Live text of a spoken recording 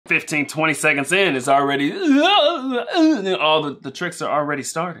15, 20 seconds in, it's already, all the tricks are already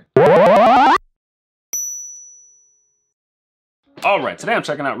started. All right, today I'm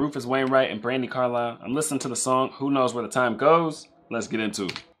checking out Rufus, Wainwright, and Brandi Carlile. I'm listening to the song, Who Knows Where the Time Goes. Let's get into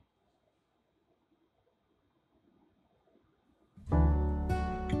it.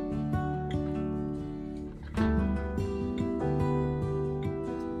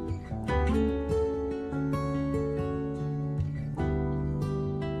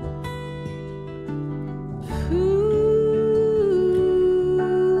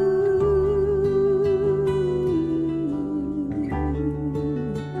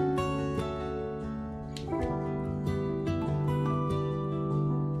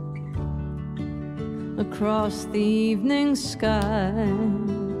 Across the evening sky,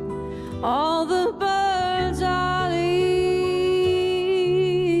 all the birds are leaving,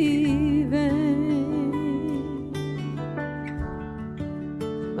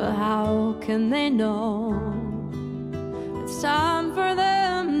 but how can they know it's time for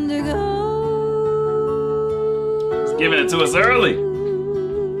them to go? It's giving it to us early.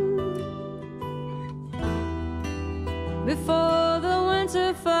 Before the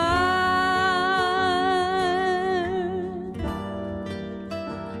winter fire,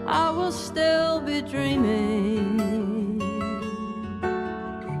 I will still be dreaming.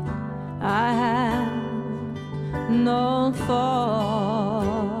 I have no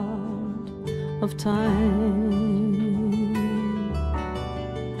thought of time.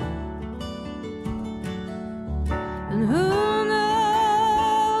 And who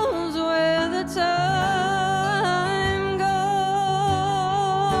knows where the time goes?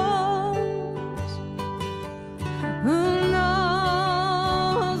 Who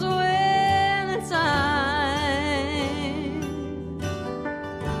knows where the time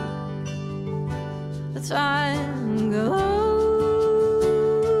goes?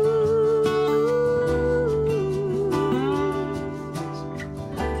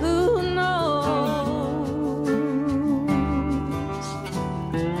 Who knows?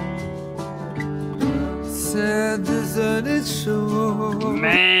 Sad deserted shore.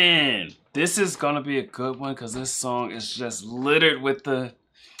 Man, this is gonna be a good one because this song is just littered with the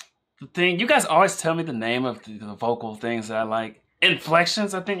thing. You guys always tell me the name of the vocal things that I like.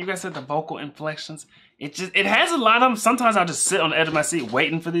 Inflections, I think you guys said the vocal inflections. It has a lot of them. Sometimes I'll just sit on the edge of my seat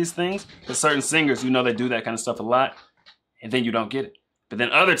waiting for these things. Because certain singers, you know, they do that kind of stuff a lot. And then you don't get it. But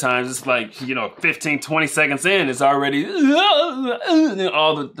then other times, it's like, you know, 15, 20 seconds in, it's already,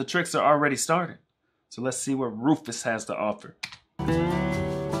 all the tricks are already started. So let's see what Rufus has to offer.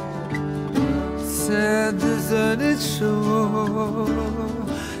 Sad deserted shore.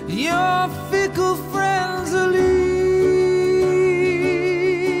 Your fickle friends are leaving.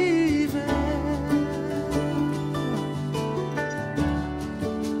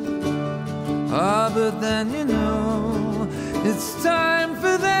 Ah, but then you know it's time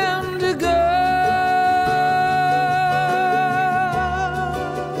for them to go.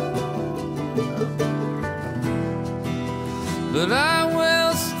 But I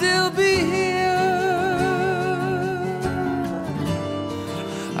will still be here.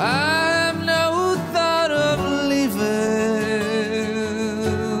 I have no thought of leaving.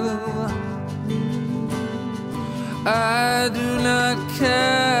 I do not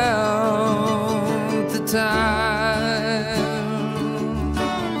count the time,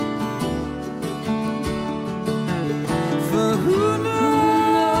 for who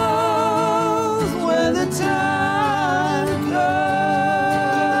knows where the time goes?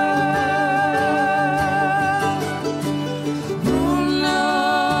 Who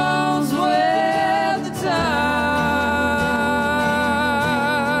knows where the time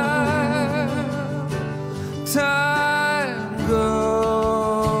goes?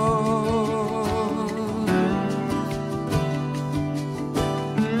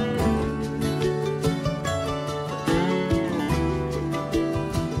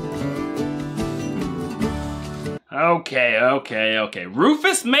 Okay.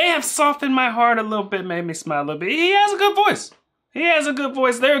 Rufus may have softened my heart a little bit, made me smile a little bit. He has a good voice.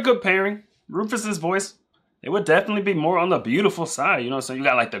 They're a good pairing. Rufus's voice, it would definitely be more on the beautiful side, you know what I'm saying? You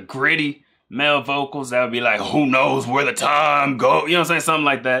got like the gritty male vocals that would be like, who knows where the time goes? You know what I'm saying? Something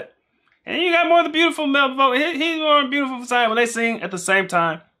like that. And then you got more of the beautiful male vocal. He's more on the beautiful side. When they sing at the same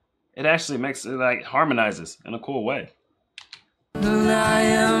time, it actually makes it like harmonizes in a cool way. I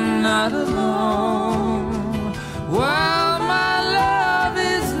am not alone while my love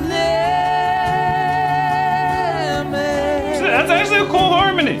is near me. That's actually a cool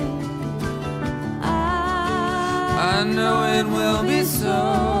harmony. I know it will be so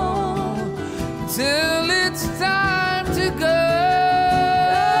till it's time to go.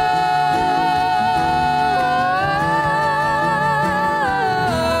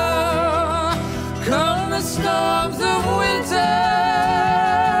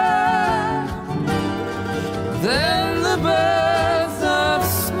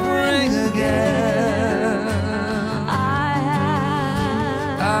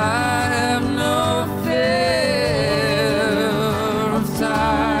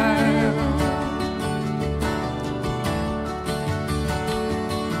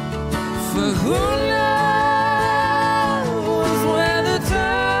 But who knows where the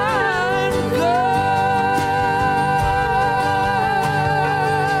time goes?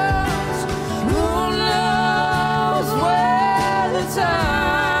 Who knows where the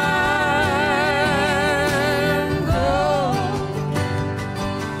time goes?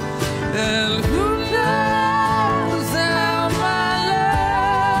 And who knows how my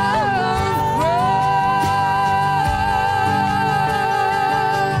love grows?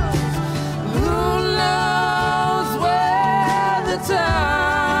 Who knows where the time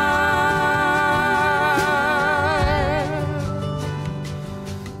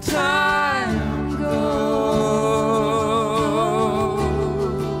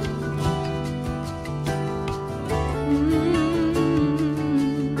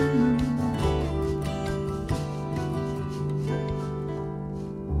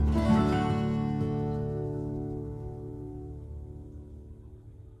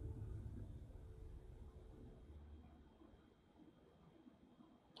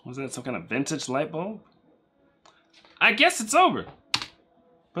Was that some kind of vintage light bulb? I guess it's over.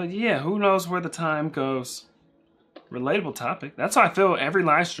 But yeah, who knows where the time goes? Relatable topic. That's how I feel every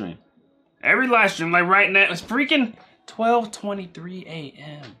live stream. Every live stream, like right now, it's freaking 12:23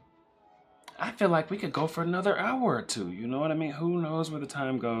 a.m. I feel like we could go for another hour or two. You know what I mean? Who knows where the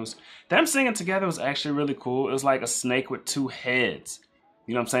time goes? Them singing together was actually really cool. It was like a snake with two heads.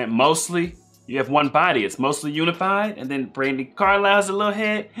 You know what I'm saying? Mostly, you have one body. It's mostly unified. And then Brandi Carlile has a little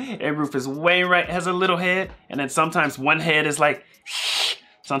head. And Rufus Wainwright has a little head. And then sometimes one head is like,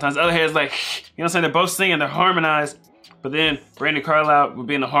 sometimes the other head is like, you know what I'm saying? They're both singing, they're harmonized. But then Brandi Carlile would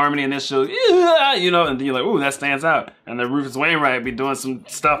be in the harmony and then she'll, you know, and then you're like, ooh, that stands out. And then Rufus Wainwright would be doing some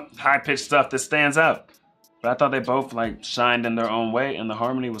stuff, high-pitched stuff that stands out. But I thought they both like shined in their own way and the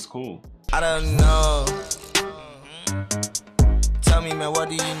harmony was cool. I don't know. Tell me, man, what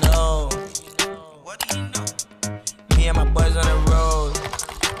do you know? What do you know? Me and my boys on the road.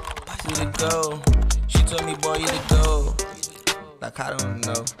 Who to go? She told me, boy, you to go. Like, I don't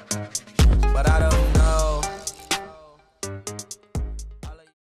know. But I don't know.